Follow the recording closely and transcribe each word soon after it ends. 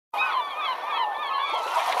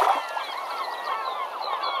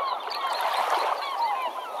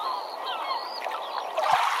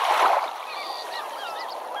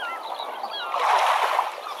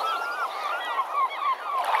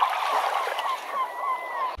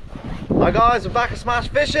Hi guys, we're back at Smash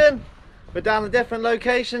Fishing. We're down a different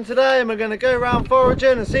location today and we're going to go around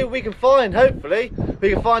foraging and see what we can find. Hopefully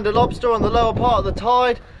we can find a lobster on the lower part of the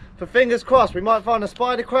tide. For fingers crossed, we might find a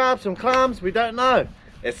spider crab, some clams, we don't know.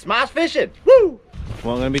 It's Smash Fishing! Woo!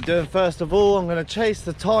 What I'm going to be doing first of all, I'm going to chase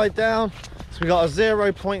the tide down. So we got a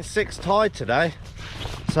 0.6 tide today.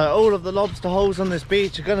 So all of the lobster holes on this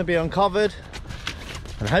beach are going to be uncovered.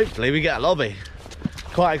 And hopefully we get a lobby.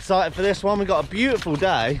 Quite excited for this one. We got a beautiful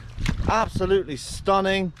day. Absolutely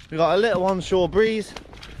stunning. We got a little onshore breeze.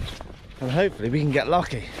 And hopefully we can get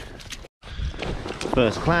lucky.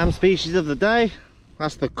 First clam species of the day.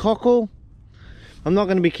 That's the cockle. I'm not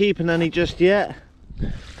going to be keeping any just yet.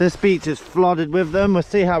 This beach is flooded with them. We'll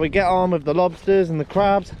see how we get on with the lobsters and the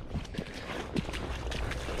crabs.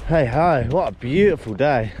 Hey ho, what a beautiful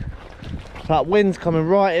day. That wind's coming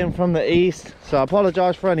right in from the east, so I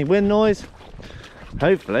apologise for any wind noise.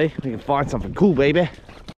 Hopefully we can find something cool, baby.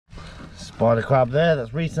 Spider crab there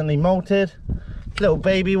that's recently molted. Little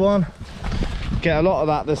baby one. Get a lot of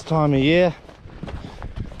that this time of year.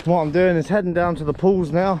 What I'm doing is heading down to the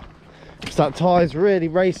pools now, because that tide's really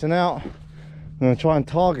racing out. I'm going to try and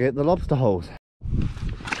target the lobster holes.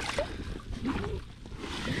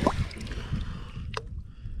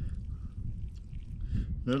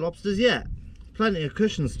 No lobsters yet. Plenty of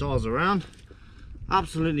cushion stars around.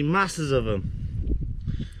 Absolutely masses of them.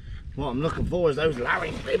 What I'm looking for is those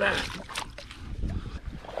larries, baby.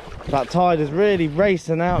 That tide is really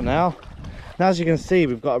racing out now. And as you can see,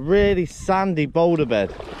 we've got a really sandy boulder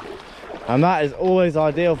bed. And that is always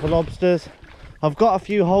ideal for lobsters. I've got a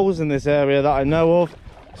few holes in this area that I know of,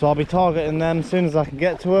 so I'll be targeting them as soon as I can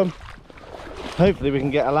get to them. Hopefully we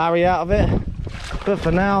can get a larry out of it. But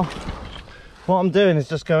for now, what I'm doing is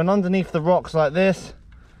just going underneath the rocks like this,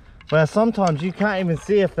 where sometimes you can't even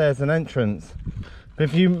see if there's an entrance. But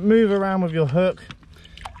if you move around with your hook,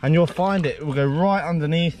 and you'll find it will go right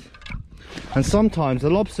underneath. And sometimes the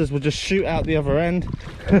lobsters will just shoot out the other end.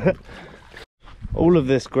 All of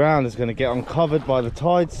this ground is going to get uncovered by the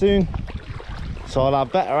tide soon, so I'll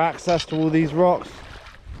have better access to all these rocks.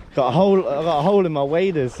 I got a hole in my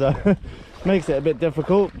waders, so makes it a bit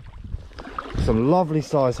difficult. Some lovely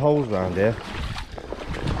sized holes around here.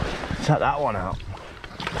 Check that one out.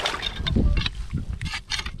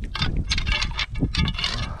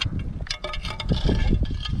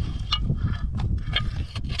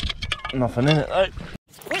 Nothing in it though.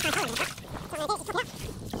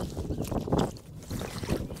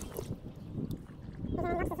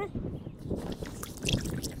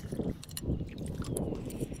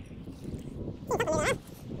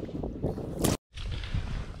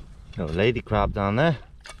 Little lady crab down there.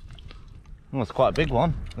 Oh, that's quite a big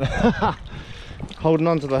one. Holding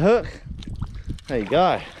on to the hook. There you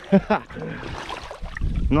go.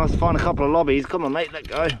 Nice to find a couple of lobbies. Come on mate, let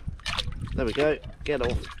go. There we go. Get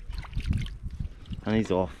off. And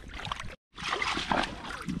he's off.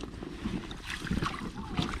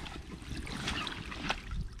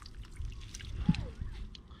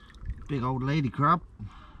 Big old lady crab.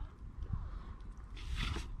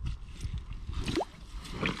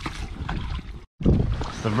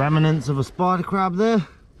 The remnants of a spider crab there.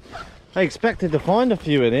 I expected to find a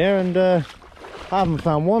few in here and I haven't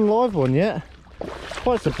found one live one yet.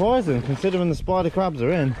 Quite surprising considering the spider crabs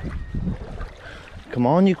are in. Come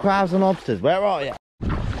on you crabs and lobsters, where are you?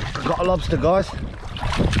 Got a lobster guys.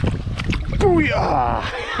 Booyah!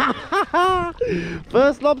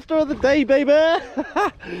 First lobster of the day, baby.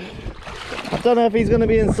 I don't know if he's going to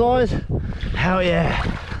be inside. Hell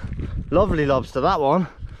yeah. Lovely lobster that one.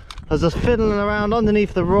 I was just fiddling around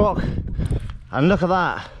underneath the rock, and look at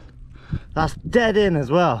that, that's dead in as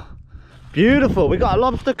well. Beautiful. We got a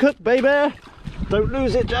lobster cook, baby. Don't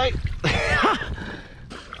lose it, Jake.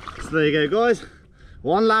 So there you go guys,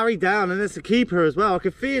 one larry down, and it's a keeper as well. I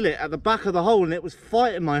could feel it at the back of the hole and it was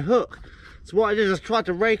fighting my hook, so what I did is just tried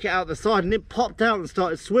to rake it out the side and it popped out and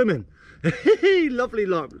started swimming. Lovely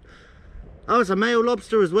lob. Oh, it's a male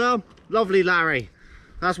lobster as well. Lovely larry.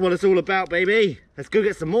 That's what it's all about, baby. Let's go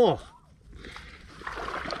get some more.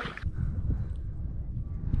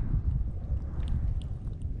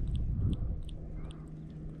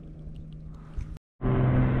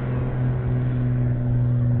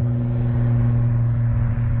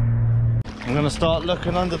 I'm going to start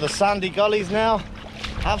looking under the sandy gullies now.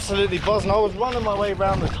 Absolutely buzzing. I was running my way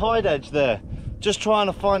around the tide edge there, just trying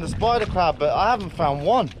to find a spider crab, but I haven't found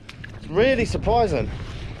one. It's really surprising.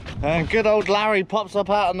 And good old Larry pops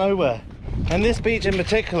up out of nowhere. And this beach in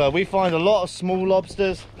particular, we find a lot of small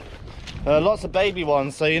lobsters, lots of baby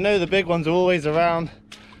ones, so you know the big ones are always around.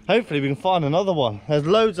 Hopefully we can find another one. There's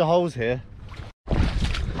loads of holes here.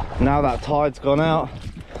 Now that tide's gone out,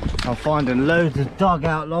 I'm finding loads of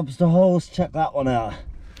dugout lobster holes. Check that one out.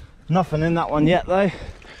 Nothing in that one yet though.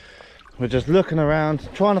 We're just looking around,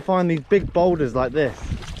 trying to find these big boulders like this.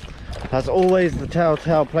 That's always the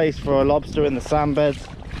telltale place for a lobster in the sand beds.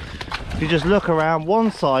 If you just look around,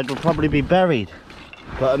 one side will probably be buried,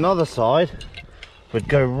 but another side would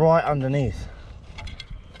go right underneath.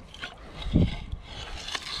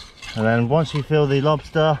 And then once you feel the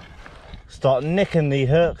lobster, start nicking the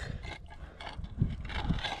hook.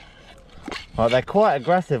 Right, they're quite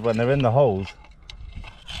aggressive when they're in the holes.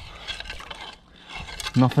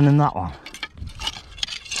 Nothing in that one.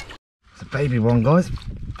 It's a baby one, guys.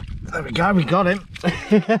 There we go, we got him.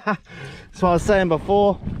 That's what I was saying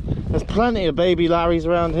before. There's plenty of baby Larrys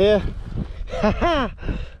around here.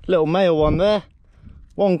 Little male one there.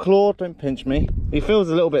 One claw, don't pinch me. He feels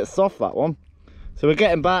a little bit soft, that one. So we're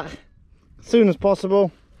getting back as soon as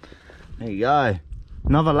possible. There you go.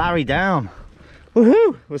 Another Larry down.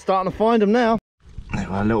 Woohoo! We're starting to find them now. There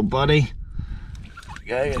our little buddy.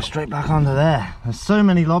 Go straight back under there. There's so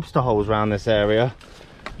many lobster holes around this area.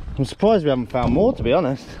 I'm surprised we haven't found more, to be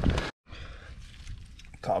honest.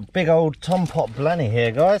 Got a big old tom-pot blenny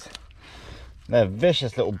here, guys. They're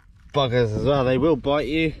vicious little buggers as well. They will bite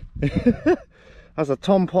you. That's a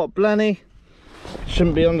tom-pot blenny.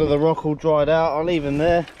 Shouldn't be under the rock all dried out. I'll leave him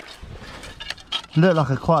there. Look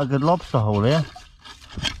like quite a good lobster hole here.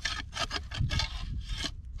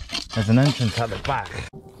 There's an entrance at the back.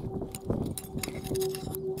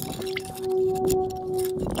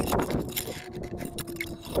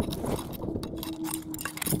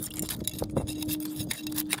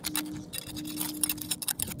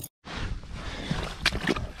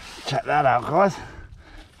 Check that out, guys.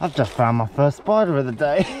 I've just found my first spider of the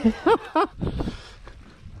day.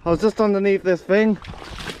 I was just underneath this thing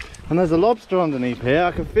and there's a lobster underneath here.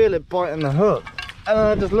 I can feel it biting the hook. And then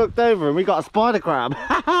I just looked over and we got a spider crab.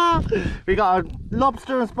 We got a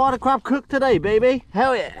lobster and spider crab cooked today, baby.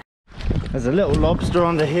 Hell yeah. There's a little lobster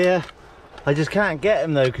under here. I just can't get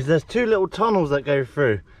him though because there's two little tunnels that go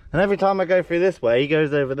through. And every time I go through this way, he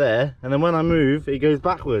goes over there. And then when I move, he goes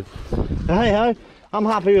backwards. Hey ho, I'm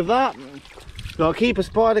happy with that. Got to keep a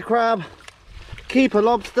spider crab, keep a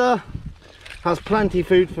lobster. Has plenty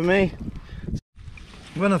food for me.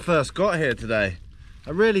 When I first got here today,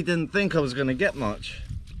 I really didn't think I was going to get much.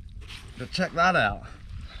 But check that out.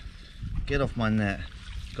 Get off my net.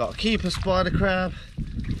 Got a keeper spider crab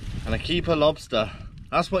and a keeper lobster.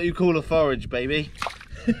 That's what you call a forage, baby.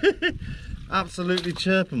 Absolutely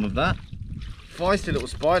chirping with that. Feisty little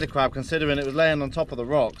spider crab considering it was laying on top of the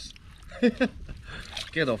rocks.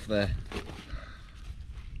 Get off there.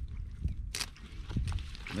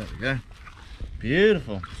 There we go.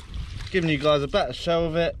 Beautiful. Giving you guys a better show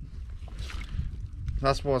of it.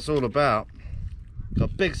 That's what it's all about.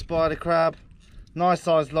 Got big spider crab, nice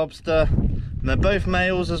sized lobster, and they're both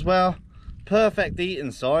males as well. Perfect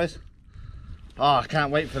eating size. Ah, I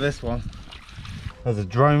can't wait for this one. There's a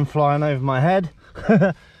drone flying over my head.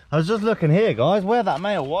 I was just looking here, guys, where that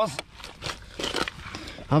male was.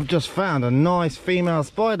 I've just found a nice female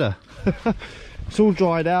spider. It's all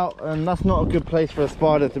dried out and that's not a good place for a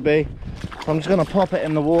spider to be. So I'm just going to pop it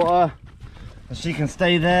in the water and she can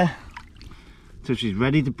stay there till she's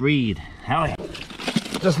ready to breed. Hell yeah.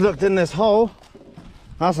 Just looked in this hole.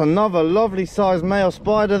 That's another lovely sized male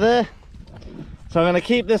spider there. So I'm going to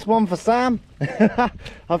keep this one for Sam.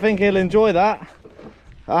 I think he'll enjoy that.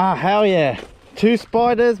 Ah, hell yeah. 2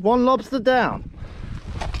 spiders, 1 lobster down.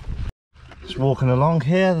 Just walking along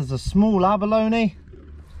here, there's a small abalone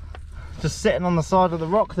just sitting on the side of the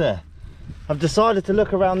rock there. I've decided to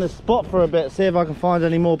look around this spot for a bit, see if I can find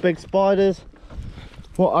any more big spiders.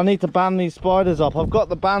 Well, I need to band these spiders up. I've got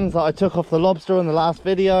the bands that I took off the lobster in the last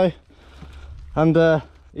video, and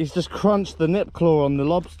he's just crunched the nip claw on the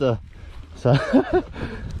lobster. So, oh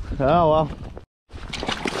well.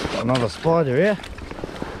 Got another spider here.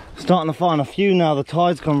 Starting to find a few now, the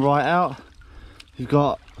tide's come right out. You've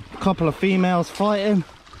got a couple of females fighting.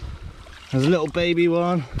 There's a little baby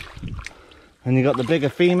one. And you got the bigger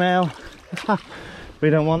female.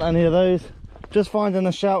 We don't want any of those. Just finding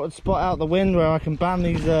a sheltered spot out the wind where I can band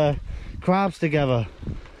these crabs together.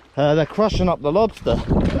 They're crushing up the lobster.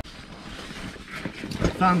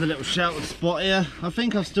 Found a little sheltered spot here. I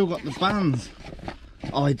think I've still got the bands.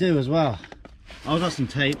 Oh, I do as well. I've got some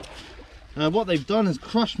tape. What they've done is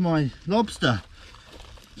crushed my lobster.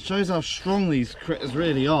 Shows how strong these critters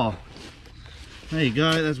really are. There you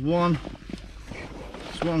go, there's one.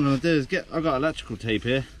 So what I'm going to do is I've got electrical tape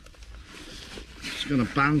here. Just going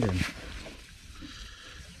to band him.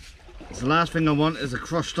 So the last thing I want is a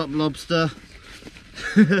crushed up lobster.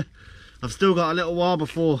 I've still got a little while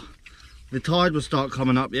before the tide will start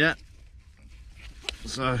coming up yet.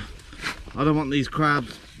 So I don't want these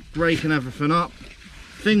crabs breaking everything up.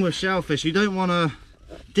 Thing with shellfish, you don't want to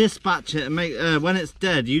dispatch it and make when it's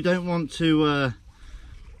dead, you don't want to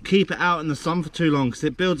keep it out in the sun for too long, because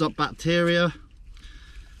it builds up bacteria.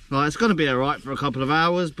 Like, it's going to be alright for a couple of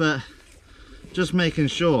hours, but just making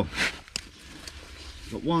sure.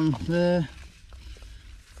 Got one there.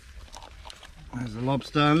 There's a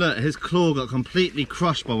lobster, and look, his claw got completely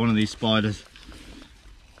crushed by one of these spiders.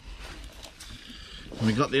 And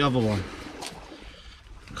we got the other one.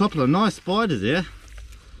 A couple of nice spiders here.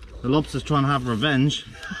 The lobster's trying to have revenge.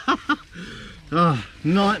 Oh,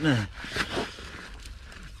 nightmare.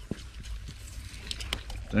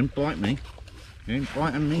 Don't bite me. You ain't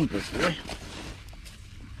biting me, this boy.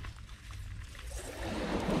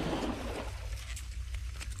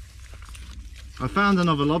 I found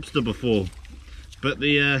another lobster before, but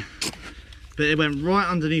it went right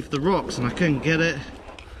underneath the rocks and I couldn't get it.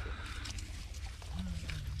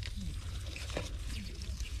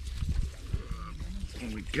 There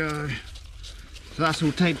we go. So that's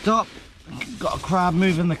all taped up. Got a crab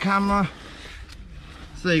moving the camera.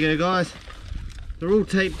 So there you go, guys. They're all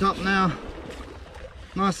taped up now.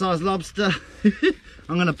 Nice sized lobster.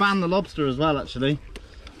 I'm going to ban the lobster as well, actually.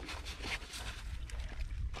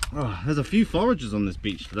 Oh, there's a few foragers on this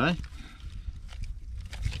beach today.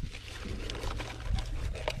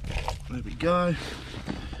 There we go.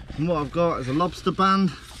 And what I've got is a lobster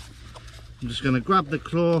band. I'm just going to grab the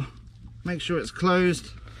claw, make sure it's closed,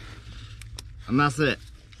 and that's it.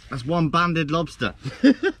 That's one banded lobster.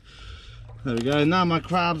 There we go. Now my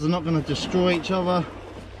crabs are not going to destroy each other.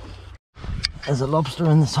 There's a lobster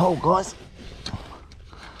in this hole, guys.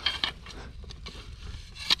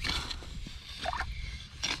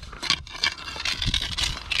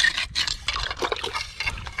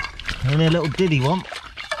 Only a little diddy one.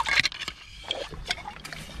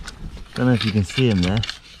 Don't know if you can see him there.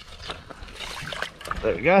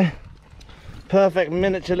 There we go. Perfect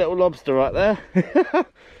miniature little lobster right there.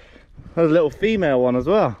 There's a little female one as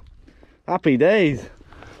well. Happy days.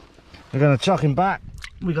 We're going to chuck him back.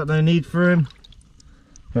 We got no need for him.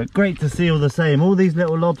 But great to see all the same. All these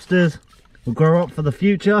little lobsters will grow up for the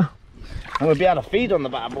future. And we'll be able to feed on the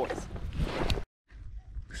bad boys.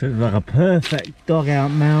 So it's like a perfect dog out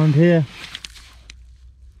mound here.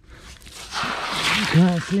 You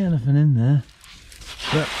can't see anything in there.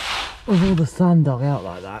 But with all the sun dug out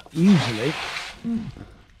like that, usually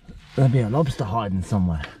there'll be a lobster hiding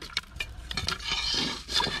somewhere.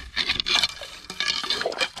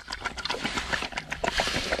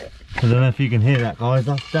 I don't know if you can hear that, guys.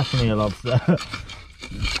 That's definitely a lobster.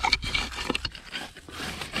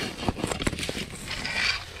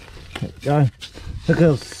 There we go. Look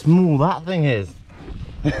how small that thing is.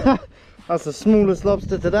 That's the smallest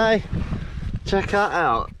lobster today. Check that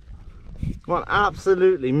out. What an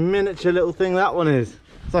absolutely miniature little thing that one is.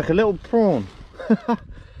 It's like a little prawn.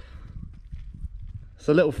 It's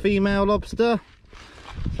a little female lobster.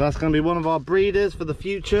 So that's going to be one of our breeders for the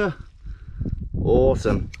future.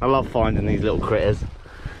 Awesome. I love finding these little critters.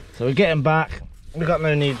 So we're getting back. We've got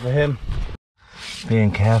no need for him.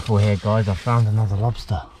 Being careful here, guys. I found another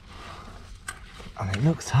lobster. And it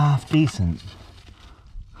looks half decent.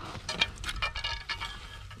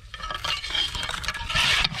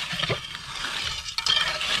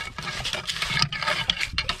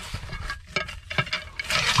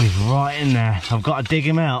 He's right in there. I've got to dig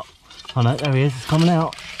him out. Oh no, there he is. He's coming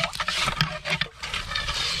out.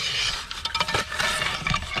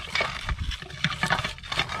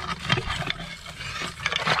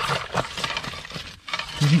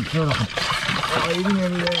 Doesn't feel like a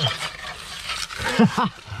anywhere.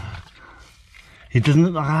 He doesn't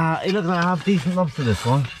look like he looks like a half decent lobster, this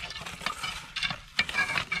one.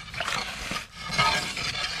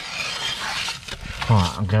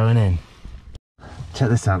 Alright, I'm going in. Check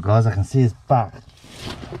this out, guys. I can see his back.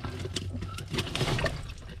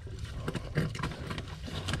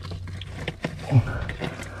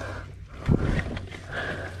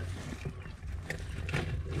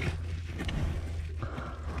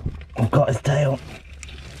 I've got his tail.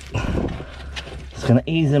 Just gonna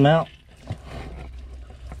ease him out.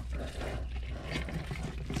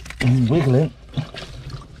 He's wiggling.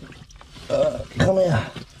 Come here.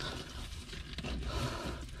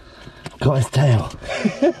 Got his tail.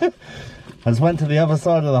 I just went to the other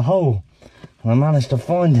side of the hole and I managed to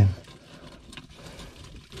find him.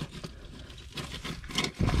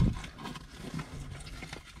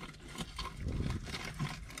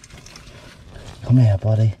 Come here,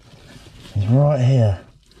 buddy. He's right here.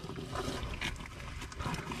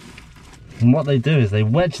 And what they do is they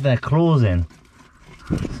wedge their claws in.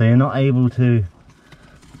 So so you're not able to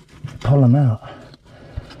pull them out.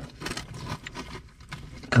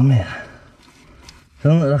 Come here.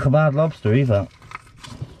 Doesn't look like a bad lobster either.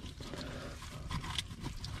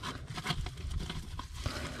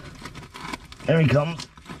 There he comes.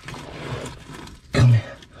 Come here.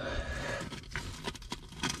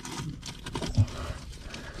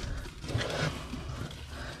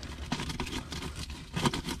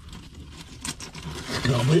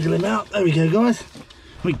 Gotta wiggle him out. There we go, guys.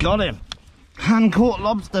 We got him. Hand caught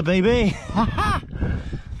lobster, baby.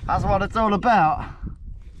 That's what it's all about.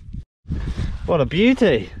 What a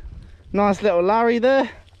beauty. Nice little Larry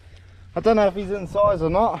there. I don't know if he's in size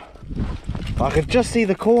or not. I could just see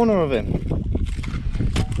the corner of him.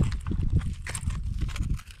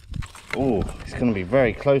 Oh, he's going to be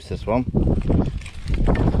very close, this one.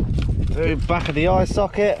 Very back of the eye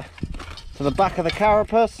socket to the back of the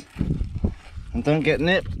carapace. And don't get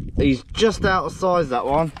nipped. He's just out of size, that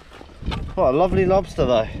one. What a lovely lobster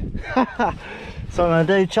though. So I'm going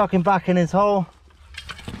to do, chuck him back in his hole.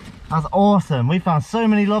 That's awesome. We found so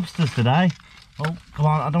many lobsters today. Oh, come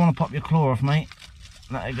on, I don't want to pop your claw off, mate.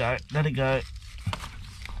 Let it go, let it go.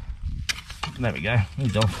 There we go,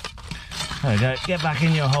 he's off. There we go, get back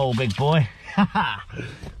in your hole, big boy.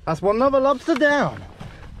 That's one another lobster down.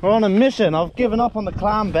 We're on a mission. I've given up on the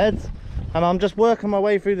clam beds and I'm just working my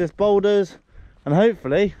way through this boulders and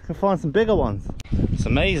hopefully can find some bigger ones. It's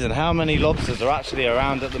amazing how many lobsters are actually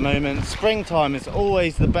around at the moment. Springtime is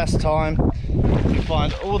always the best time. You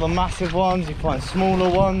find all the massive ones, you find smaller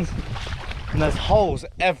ones, and there's holes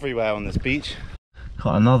everywhere on this beach.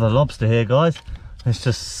 Got another lobster here, guys. It's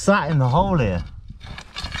just sat in the hole here.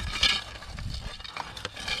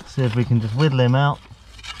 See if we can just whittle him out.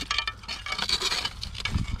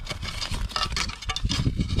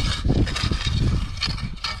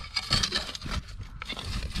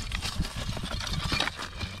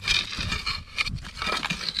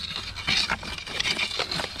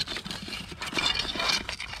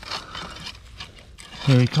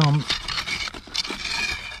 Here he comes.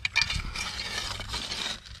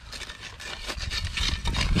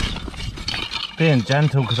 Being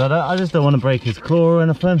gentle because I just don't want to break his claw or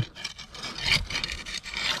anything.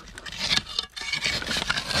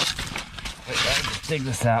 Just dig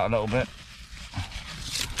this out a little bit.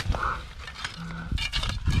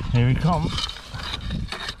 Here he comes.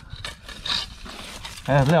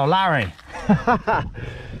 There's little Larry.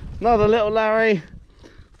 Another little Larry.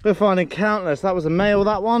 We're finding countless. That was a male,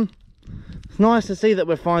 that one. It's nice to see that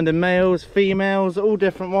we're finding males, females, all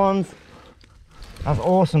different ones. That's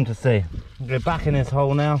awesome to see. I'll go back in his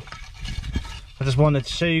hole now. I just wanted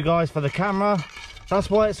to show you guys for the camera. That's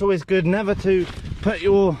why it's always good never to put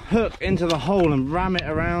your hook into the hole and ram it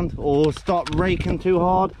around or start raking too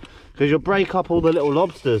hard, because you'll break up all the little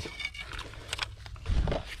lobsters.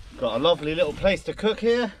 Got a lovely little place to cook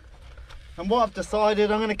here. And what I've decided,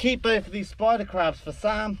 I'm going to keep both of these spider crabs for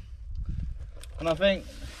Sam. And I think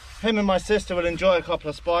him and my sister will enjoy a couple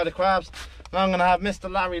of spider crabs. And I'm going to have Mr.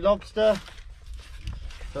 Larry Lobster.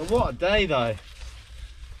 So what a day though.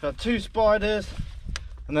 Got two spiders,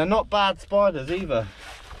 and they're not bad spiders either.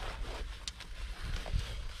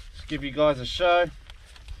 Just give you guys a show.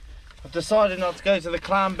 I've decided not to go to the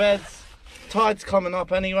clam beds. Tide's coming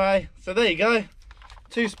up anyway. So there you go.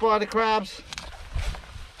 Two spider crabs.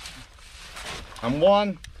 And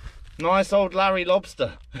one nice old Larry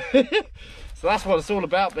Lobster. So that's what it's all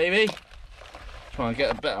about, baby. Try and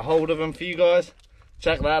get a better hold of them for you guys.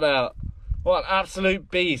 Check that out. What an absolute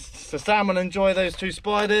beast. So Sam will enjoy those two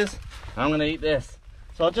spiders. I'm going to eat this.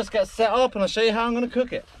 So I'll just get set up and I'll show you how I'm going to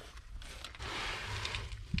cook it.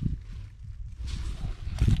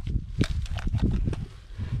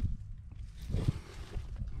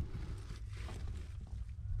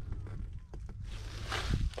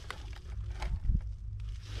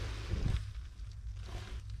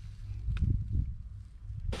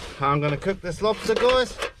 How I'm going to cook this lobster,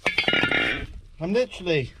 guys. I'm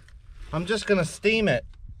just going to steam it.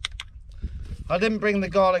 I didn't bring the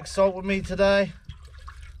garlic salt with me today,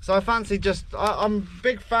 so I fancy I'm a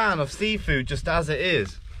big fan of seafood just as it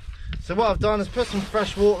is. So what I've done is put some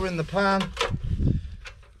fresh water in the pan and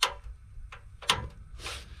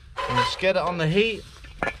just get it on the heat,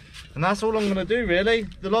 and that's all I'm going to do really.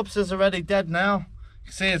 The lobster's already dead now. You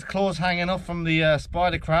can see his claws hanging off from the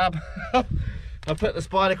spider crab. I put the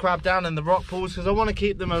spider crab down in the rock pools because I want to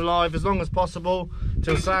keep them alive as long as possible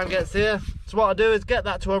till Sam gets here. So what I do is get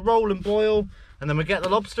that to a rolling boil and then we get the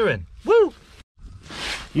lobster in. Woo!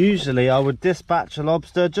 Usually I would dispatch a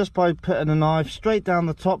lobster just by putting a knife straight down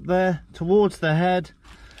the top there towards the head,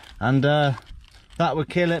 and that would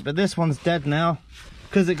kill it, but this one's dead now.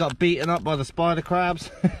 because it got beaten up by the spider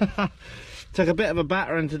crabs. Took a bit of a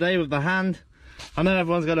battering today with the hand. I know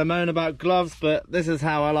everyone's going to moan about gloves, but this is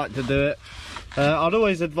how I like to do it. I'd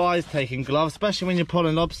always advise taking gloves, especially when you're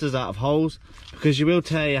pulling lobsters out of holes, because you will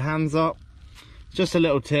tear your hands up. Just a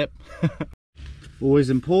little tip. Always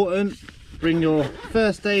important, bring your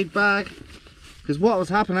first aid bag, because what was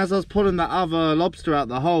happening as I was pulling that other lobster out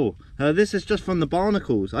the hole, this is just from the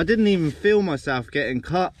barnacles. I didn't even feel myself getting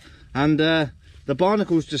cut, and the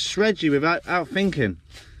barnacles just shred you without thinking.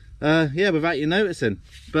 Yeah, without you noticing.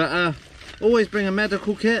 But always bring a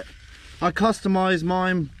medical kit. I customise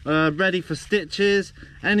mine ready for stitches,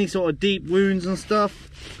 any sort of deep wounds and stuff.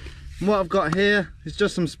 And what I've got here is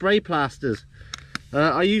just some spray plasters.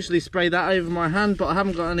 I usually spray that over my hand, but I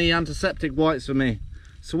haven't got any antiseptic wipes for me.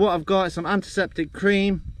 So what I've got is some antiseptic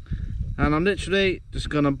cream, and I'm literally just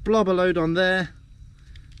going to blob a load on there,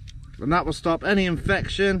 and that will stop any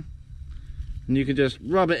infection. And you can just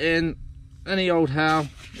rub it in any old how,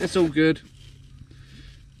 it's all good.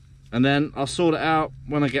 And then I'll sort it out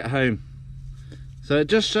when I get home. So it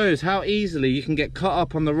just shows how easily you can get cut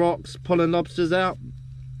up on the rocks pulling lobsters out.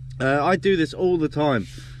 I do this all the time,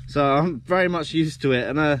 so I'm very much used to it.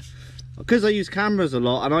 And because I use cameras a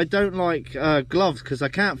lot, and I don't like gloves because I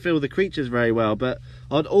can't feel the creatures very well, but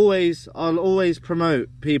I'll always promote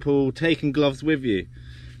people taking gloves with you,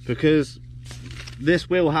 because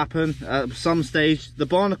this will happen at some stage. The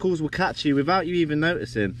barnacles will catch you without you even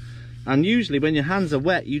noticing, and usually when your hands are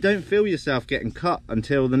wet you don't feel yourself getting cut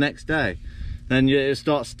until the next day. Then it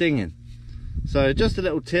starts stinging. So just a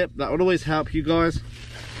little tip that would always help you guys.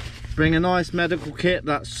 Bring a nice medical kit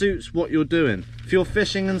that suits what you're doing. If you're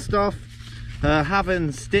fishing and stuff,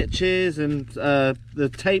 having stitches and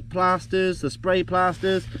the tape plasters, the spray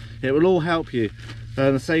plasters, it will all help you.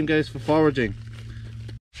 And the same goes for foraging.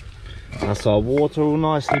 That's our water all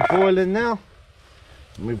nicely boiling now.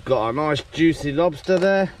 We've got a nice juicy lobster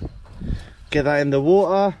there. Get that in the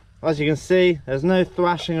water. As you can see, there's no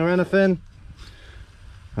thrashing or anything.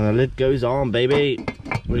 And the lid goes on, baby.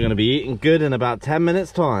 We're going to be eating good in about 10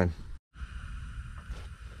 minutes time.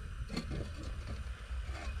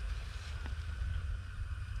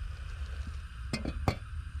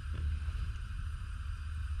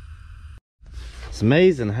 It's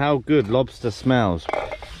amazing how good lobster smells.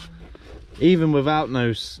 Even without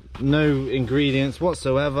no ingredients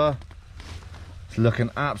whatsoever, it's looking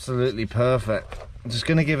absolutely perfect. I'm just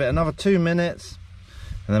going to give it another 2 minutes,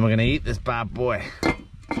 and then we're going to eat this bad boy.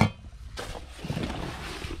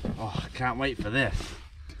 Oh, I can't wait for this.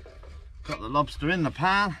 Got the lobster in the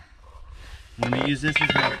pan. I'm going to use this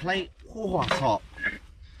as my plate. Oh, it's hot.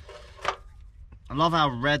 I love how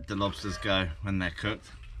red the lobsters go when they're cooked.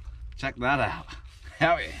 Check that out.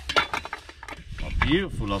 Hell yeah. What a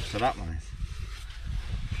beautiful lobster that one is.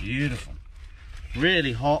 Beautiful.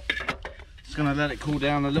 Really hot. Just going to let it cool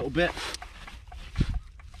down a little bit.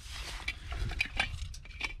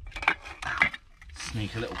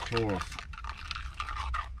 Sneak a little claw off.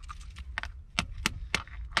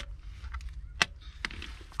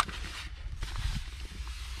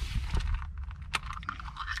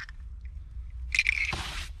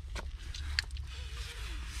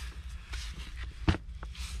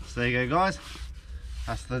 So there you go, guys.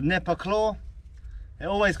 That's the nipper claw. It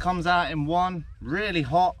always comes out in one, really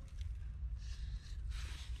hot.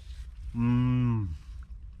 I'm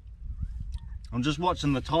just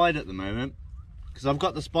watching the tide at the moment, because I've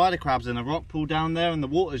got the spider crabs in a rock pool down there, and the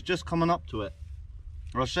water's just coming up to it.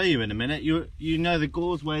 I'll show you in a minute. You know the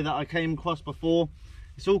causeway that I came across before.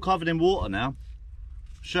 It's all covered in water now.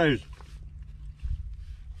 Shows.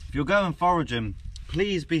 If you're going foraging,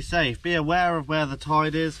 please be safe. Be aware of where the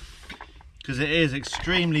tide is, because it is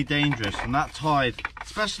extremely dangerous. And that tide,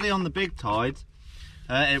 especially on the big tides,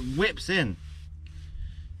 it whips in.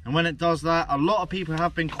 And when it does that, a lot of people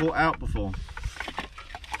have been caught out before.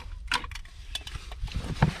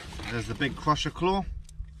 There's the big crusher claw.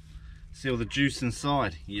 See all the juice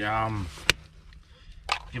inside. Yum.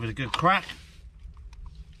 Give it a good crack.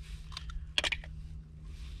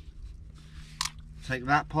 Take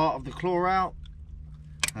that part of the claw out,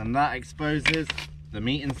 and that exposes the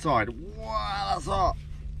meat inside. Wow, that's hot.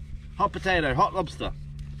 Hot potato, hot lobster.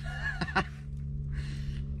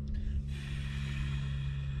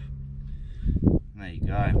 There you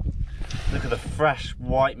go. Look at the fresh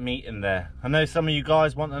white meat in there. I know some of you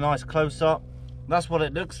guys want a nice close-up. That's what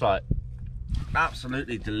it looks like.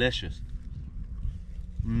 Absolutely delicious.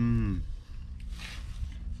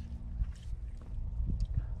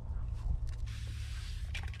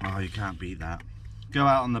 Oh, you can't beat that. Go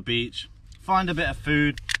out on the beach, find a bit of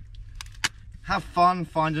food, have fun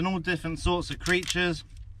finding all different sorts of creatures,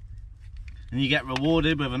 and you get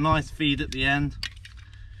rewarded with a nice feed at the end.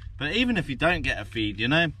 But even if you don't get a feed, you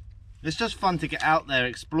know, it's just fun to get out there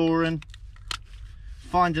exploring,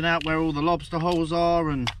 finding out where all the lobster holes are,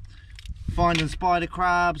 and finding spider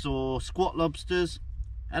crabs or squat lobsters,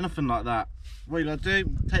 anything like that. What you gotta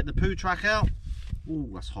do, take the poo track out. Ooh,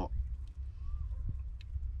 that's hot.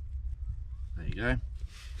 There you go.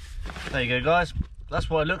 There you go, guys. That's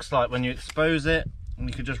what it looks like when you expose it, and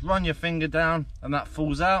you can just run your finger down and that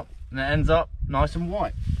falls out and it ends up nice and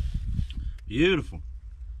white. Beautiful.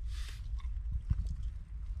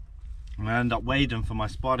 I'm gonna end up wading for my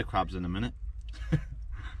spider crabs in a minute.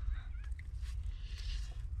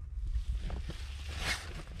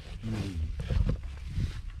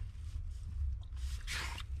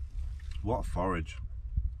 What a forage.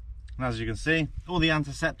 And as you can see, all the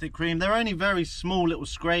antiseptic cream, they're only very small little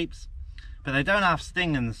scrapes, but they don't have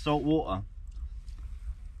sting in the salt water.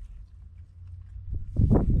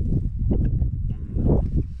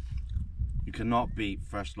 You cannot beat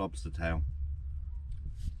fresh lobster tail.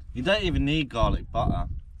 You don't even need garlic butter.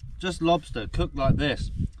 Just lobster cooked like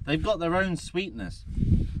this. They've got their own sweetness.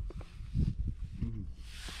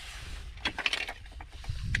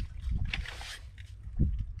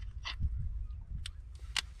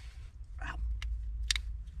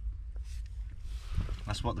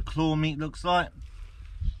 That's what the claw meat looks like.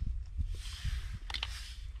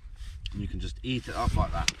 And you can just eat it up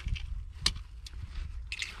like that.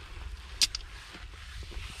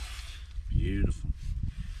 Beautiful.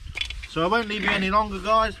 So I won't leave you any longer,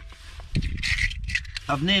 guys.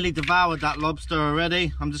 I've nearly devoured that lobster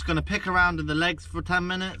already. I'm just going to pick around in the legs for 10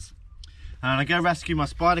 minutes and I go rescue my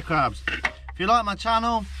spider crabs. If you like my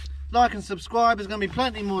channel, like and subscribe. There's going to be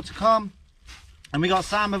plenty more to come. And we got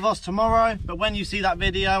Sam with us tomorrow, but when you see that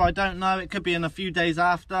video, I don't know, it could be in a few days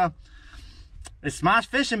after. It's smash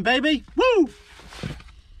fishing, baby! Woo!